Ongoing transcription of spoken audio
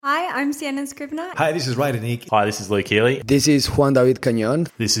I'm Sienna Scrivener. Hi, this is Ryder Nick. Hi, this is Luke Healy. This is Juan David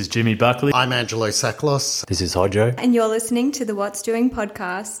Cañón. This is Jimmy Buckley. I'm Angelo Saklos. This is Hodjo. And you're listening to the What's Doing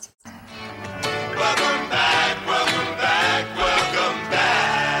podcast. Welcome back, welcome back, welcome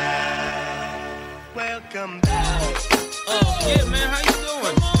back. Welcome back. Oh, yeah, man, how you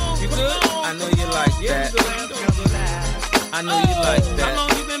doing? You good? I know you like that. I know you like that. How long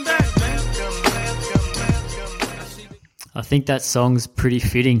you been back, man? I think that song's pretty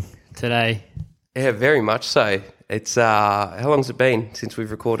fitting today. Yeah, very much so. It's how long's it been since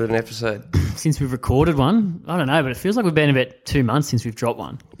we've recorded an episode? Since we've recorded one? I don't know, but it feels like we've been about 2 months since we've dropped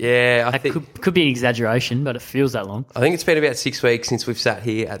one. Yeah, I that think could be an exaggeration, but it feels that long. I think it's been about 6 weeks since we've sat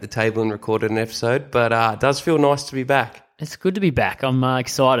here at the table and recorded an episode, but it does feel nice to be back. It's good to be back. I'm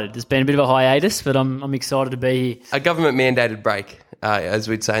excited. There's been a bit of a hiatus, but I'm excited to be here. A government-mandated break, as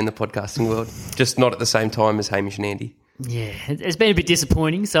we'd say in the podcasting world, just not at the same time as Hamish and Andy. Yeah, it's been a bit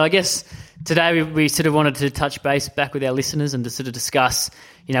disappointing. So I guess today we sort of wanted to touch base back with our listeners and to sort of discuss,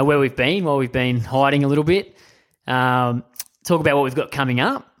 where we've been while we've been hiding a little bit. Talk about what we've got coming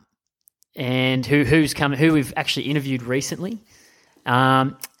up and who we've actually interviewed recently.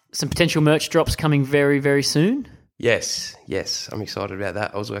 Some potential merch drops coming very, very soon. Yes, I'm excited about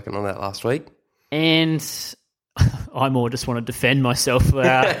that. I was working on that last week. And I more just want to defend myself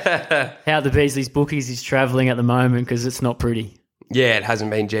how the Beasley's Bookies is travelling at the moment because it's not pretty. Yeah, it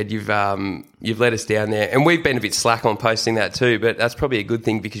hasn't been, Jed. You've let us down there. And we've been a bit slack on posting that too, but that's probably a good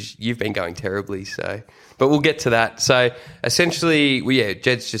thing because you've been going terribly. So, but we'll get to that. So essentially,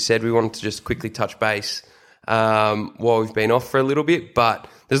 Jed's just said we wanted to just quickly touch base while we've been off for a little bit, but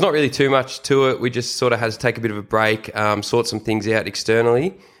there's not really too much to it. We just sort of had to take a bit of a break, sort some things out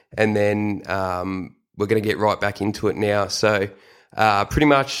externally, and then we're going to get right back into it now. So pretty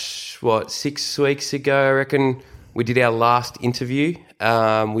much, 6 weeks ago, I reckon, we did our last interview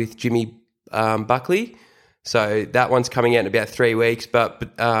with Jimmy Buckley. So that one's coming out in about 3 weeks. But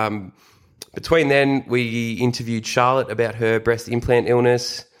between then, we interviewed Charlotte about her breast implant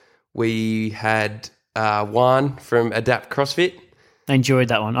illness. We had Juan from Adapt CrossFit. I enjoyed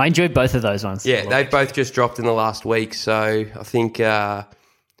that one. I enjoyed both of those ones. Yeah, they've both just dropped in the last week. So I think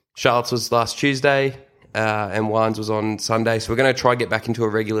Charlotte's was last Tuesday and Juan's was on Sunday. So we're going to try and get back into a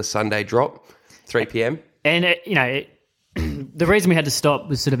regular Sunday drop, 3 p.m. And, the reason we had to stop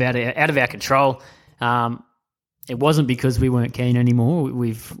was sort of out of our control. It wasn't because we weren't keen anymore.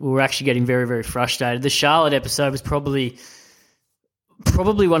 We were actually getting very, very frustrated. The Charlotte episode was probably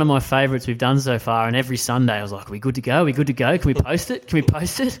one of my favourites we've done so far. And every Sunday I was like, are we good to go? Are we good to go? Can we post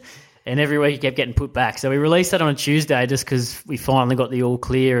it? And every week it kept getting put back. So we released that on a Tuesday just because we finally got the all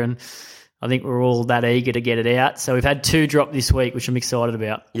clear and I think we're all that eager to get it out. So we've had 2 drop this week, which I'm excited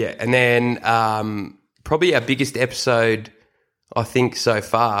about. Yeah, and then probably our biggest episode, I think, so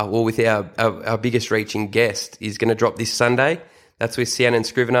far, with our biggest reaching guest, is going to drop this Sunday. That's with Sienna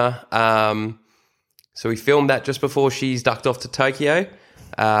Scrivener. So we filmed that just before she's ducked off to Tokyo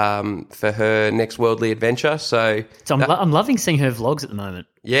for her next worldly adventure. So I'm loving seeing her vlogs at the moment.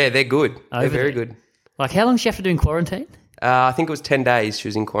 Yeah, they're good. They're very good. Like, how long does she have to do in quarantine? I think it was 10 days she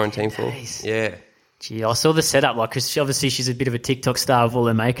was in quarantine for. Yeah. Gee, I saw the setup, because obviously she's a bit of a TikTok star with all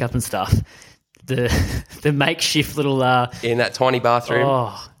her makeup and stuff. The makeshift little... in that tiny bathroom.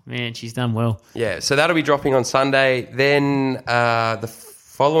 Oh, man, she's done well. Yeah, so that'll be dropping on Sunday. Then the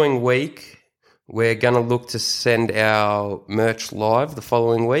following week, we're going to look to send our merch live the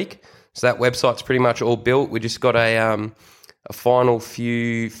following week. So that website's pretty much all built. We just got a final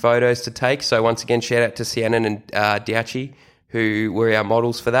few photos to take. So once again, shout out to Sienna and Diachi, who were our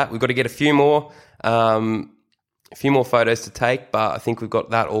models for that. We've got to get a few more photos to take, but I think we've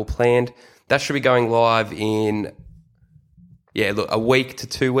got that all planned. That should be going live in, a week to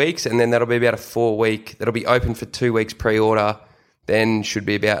 2 weeks, and then that'll be about a 4-week. That'll be open for 2 weeks pre-order, then should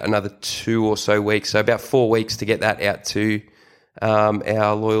be about another 2 or so weeks. So about 4 weeks to get that out to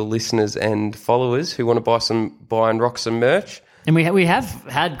our loyal listeners and followers who want to buy and rock some merch. And we have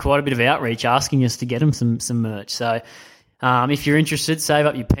had quite a bit of outreach asking us to get them some merch. So if you're interested, save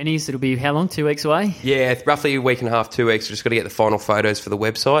up your pennies. It'll be how long? 2 weeks away? Yeah, roughly a week and a half, 2 weeks. We've just got to get the final photos for the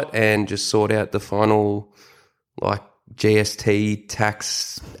website and just sort out the final, GST,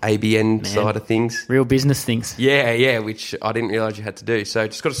 tax, ABN side of things. Real business things. Yeah, which I didn't realise you had to do. So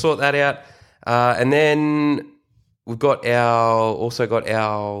just got to sort that out. And then we've got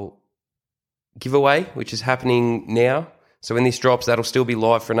our giveaway, which is happening now. So when this drops, that'll still be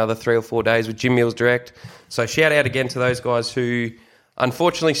live for another 3 or 4 days with Gym Meals Direct. So shout out again to those guys who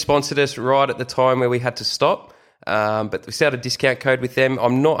unfortunately sponsored us right at the time where we had to stop. But we started a discount code with them.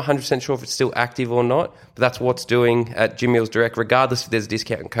 I'm not 100% sure if it's still active or not, but that's what's doing at Gym Meals Direct. Regardless if there's a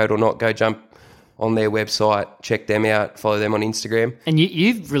discount code or not, go jump on their website, check them out, follow them on Instagram. And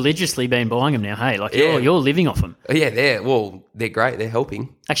you've religiously been buying them now, hey? Like, Yeah. you're living off them. Oh, yeah, they're great. They're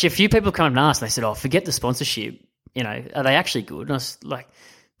helping. Actually, a few people come up and asked, and they said, oh, forget the sponsorship. You know, are they actually good? And I was like,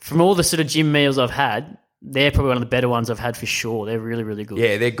 from all the sort of gym meals I've had, they're probably one of the better ones I've had for sure. They're really, really good.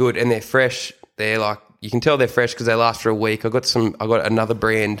 Yeah, they're good and they're fresh. They're like, you can tell they're fresh because they last for a week. I got another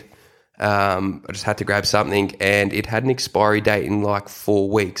brand. I just had to grab something and it had an expiry date in like 4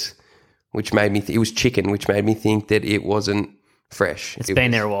 weeks, which made me, it was chicken, which made me think that it wasn't fresh. It's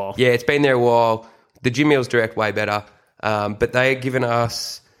been there a while. Yeah, it's been there a while. The Gym Meals Direct, way better. But they had given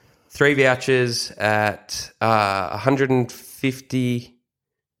us 3 vouchers at a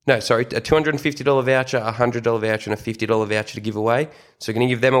 $250 voucher, a $100 voucher, and a $50 voucher to give away. So we're going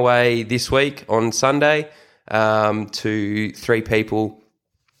to give them away this week on Sunday to 3 people.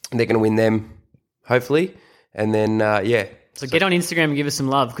 And they're going to win them, hopefully. And then, So get on Instagram and give us some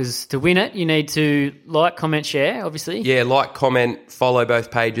love, because to win it, you need to like, comment, share, obviously. Yeah, like, comment, follow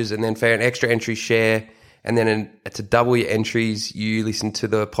both pages, and then for an extra entry, share. And then to double your entries, you listen to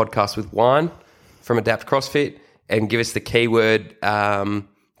the podcast with Juan from Adapt CrossFit and give us the keyword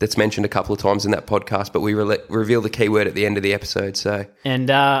that's mentioned a couple of times in that podcast, but we reveal the keyword at the end of the episode. So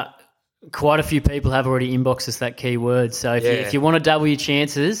And quite a few people have already inboxed us that keyword. So if you want to double your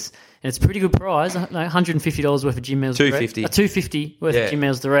chances, and it's a pretty good prize, $150 worth of Gym Meals Direct. $250 worth of Gym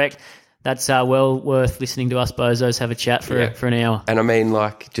Meals Direct. That's well worth listening to us bozos have a chat for an hour. And I mean,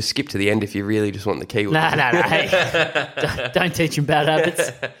 like, just skip to the end if you really just want the keyword. No. Hey, don't teach them bad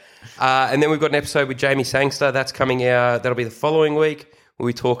habits. And then we've got an episode with Jamie Sangster. That's coming out. That'll be the following week, where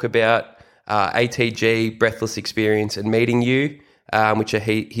we talk about ATG, breathless experience, and meeting you, which are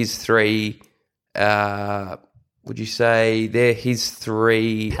his 3. Would you say they're his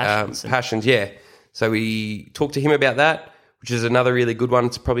 3 passions? Yeah. So we talked to him about that, which is another really good one.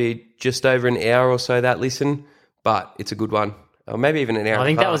 It's probably just over an hour or so, that listen, but it's a good one. Or maybe even an hour. I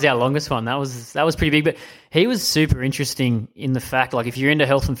think that was our longest one. That was pretty big, but he was super interesting in the fact, like, if you're into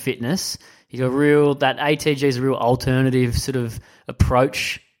health and fitness, that ATG is a real alternative sort of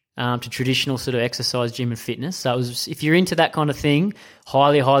approach to traditional sort of exercise, gym and fitness. So if you're into that kind of thing,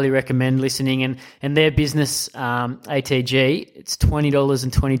 highly, highly recommend listening. And their business, ATG, it's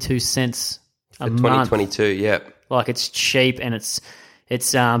 $20.22 a month. 2022, yeah. Like, it's cheap and it's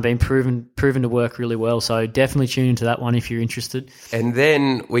been proven to work really well. So definitely tune into that one if you're interested. And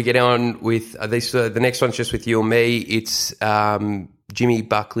then we get on with the next one's just with you and me. It's Jimmy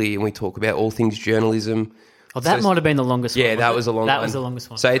Buckley, and we talk about all things journalism. Oh, that might have been the longest one. Yeah, that was a long one. That was the longest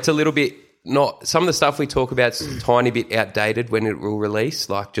one. So it's a little bit not some of the stuff we talk about is a tiny bit outdated when it will release,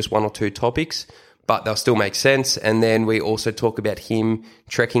 like just 1 or 2 topics, but they'll still make sense. And then we also talk about him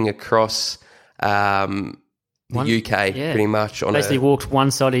trekking across the UK pretty much. Basically walked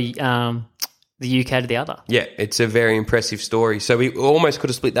one side of the UK to the other. Yeah, it's a very impressive story. So we almost could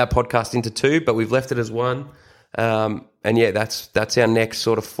have split that podcast into 2, but we've left it as 1. And yeah, that's our next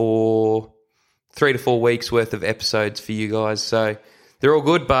sort of 3 to 4 weeks worth of episodes for you guys. So they're all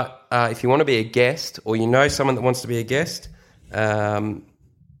good, but if you want to be a guest or you know someone that wants to be a guest,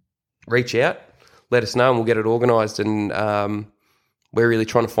 reach out, let us know, and we'll get it organised. And we're really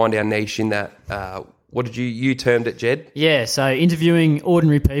trying to find our niche in that. What did you termed it, Jed? Yeah, so interviewing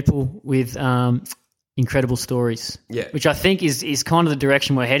ordinary people with incredible stories. Yeah, which I think is kind of the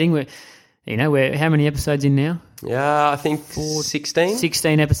direction we're heading. We're how many episodes in now? Yeah, I think 16.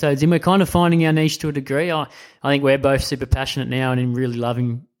 16 episodes in. We're kind of finding our niche to a degree. I think we're both super passionate now and in really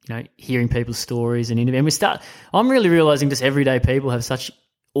loving, hearing people's stories and interviewing. I'm really realising just everyday people have such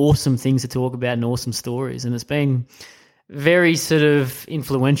awesome things to talk about and awesome stories, and it's been very sort of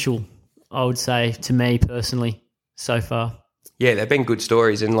influential, I would say, to me personally so far. Yeah, they've been good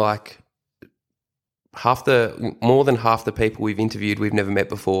stories, and like more than half the people we've interviewed we've never met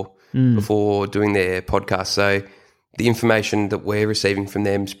before doing their podcast. So the information that we're receiving from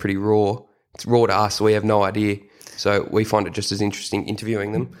them is pretty raw. It's raw to us, so we have no idea. So we find it just as interesting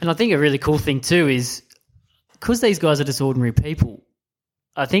interviewing them. And I think a really cool thing too is because these guys are just ordinary people,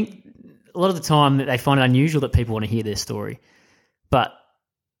 I think a lot of the time that they find it unusual that people want to hear their story. But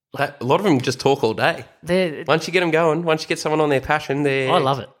a lot of them just talk all day. Once you get them going, once you get someone on their passion, I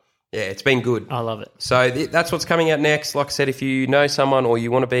love it. Yeah, it's been good. I love it. So that's what's coming out next. Like I said, if you know someone or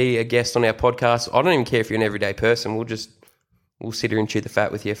you want to be a guest on our podcast, I don't even care if you're an everyday person. We'll sit here and chew the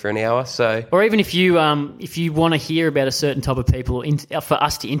fat with you for an hour. So, or even if you want to hear about a certain type of people, or for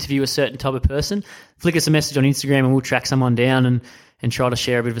us to interview a certain type of person, flick us a message on Instagram and we'll track someone down and try to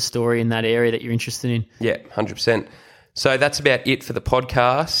share a bit of a story in that area that you're interested in. Yeah, 100%. So that's about it for the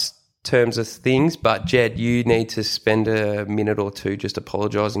podcast in terms of things. But Jed, you need to spend a minute or two just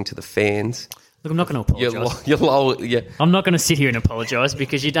apologising to the fans. Look, I'm not going to apologise. Yeah. I'm not going to sit here and apologise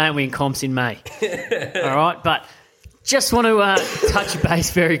because you don't win comps in May. All right, but just want to touch base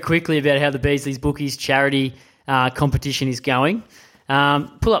very quickly about how the Beasley's Bookies charity competition is going.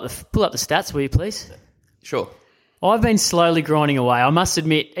 Pull up the stats, will you please? Sure. I've been slowly grinding away. I must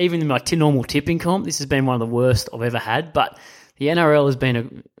admit, even in my normal tipping comp, this has been one of the worst I've ever had. But the NRL has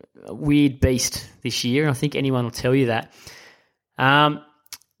been a weird beast this year, and I think anyone will tell you that.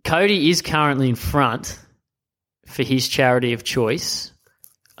 Cody is currently in front for his charity of choice.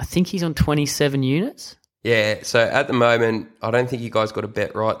 I think he's on 27 units. Yeah, so at the moment, I don't think you guys got a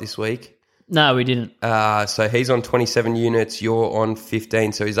bet right this week. No, we didn't. So he's on 27 units, you're on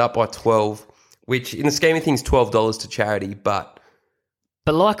 15, so he's up by 12, which in the scheme of things, $12 to charity, but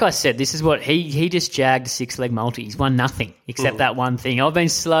like I said, this is what he just jagged a 6-leg multi. He's won nothing except that one thing. I've been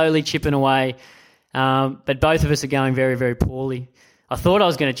slowly chipping away, but both of us are going very, very poorly. I thought I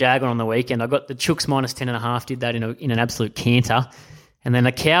was going to jag on the weekend. I got the Chooks minus 10.5, did that in an absolute canter. And then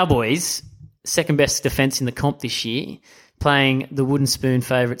the Cowboys, second best defence in the comp this year, playing the wooden spoon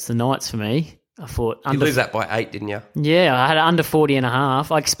favourites, the Knights for me. I thought you lose that by 8, didn't you? Yeah, I had it under 40.5.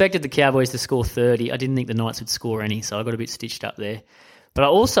 I expected the Cowboys to score 30. I didn't think the Knights would score any, so I got a bit stitched up there. But I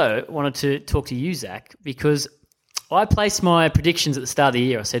also wanted to talk to you, Zach, because I placed my predictions at the start of the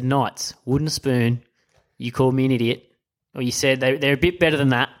year. I said Knights, wooden spoon. You called me an idiot. Or you said they're a bit better than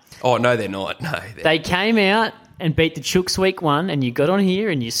that. Oh, no, they're not. No, they came out and beat the Chooks week 1, and you got on here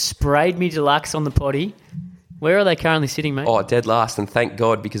and you sprayed me deluxe on the potty. Where are they currently sitting, mate? Oh, dead last, and thank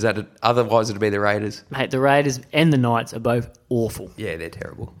God, because otherwise it would be the Raiders. Mate, the Raiders and the Knights are both awful. Yeah, they're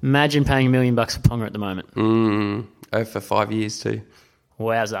terrible. Imagine paying $1 million for Ponga at the moment. For 5 years too.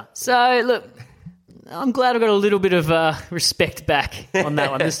 Wowza. So, look, I'm glad I got a little bit of respect back on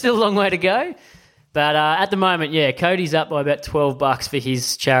that one. There's still a long way to go. But at the moment, yeah, Cody's up by about $12 for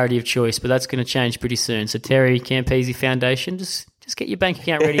his charity of choice, but that's going to change pretty soon. So Terry Campese Foundation, just get your bank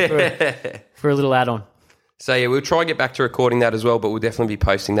account ready for a little add-on. So yeah, we'll try and get back to recording that as well, but we'll definitely be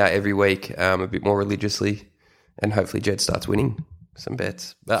posting that every week a bit more religiously, and hopefully Jed starts winning some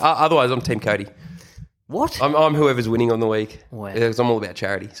bets. But otherwise, I'm Team Cody. What? I'm whoever's winning on the week. Wow. Because I'm all about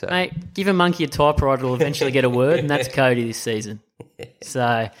charity. So. Mate, give a monkey a typewriter, it'll eventually get a word, and that's Cody this season.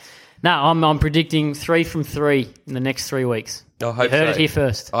 So... No, I'm predicting 3 from 3 in the next 3 weeks. I hope you heard so. it here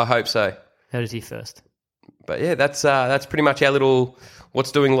first. I hope so. Heard it here first. But yeah, that's pretty much our little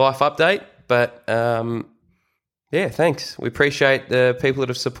What's Doing Life update. But yeah, thanks. We appreciate the people that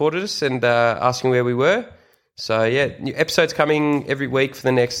have supported us and asking where we were. So yeah, new episodes coming every week for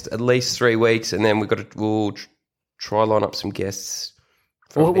the next at least 3 weeks, and then we'll try line up some guests.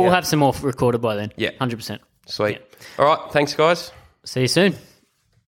 We'll have some more recorded by then. Yeah, 100%. Sweet. Yeah. All right, thanks guys. See you soon.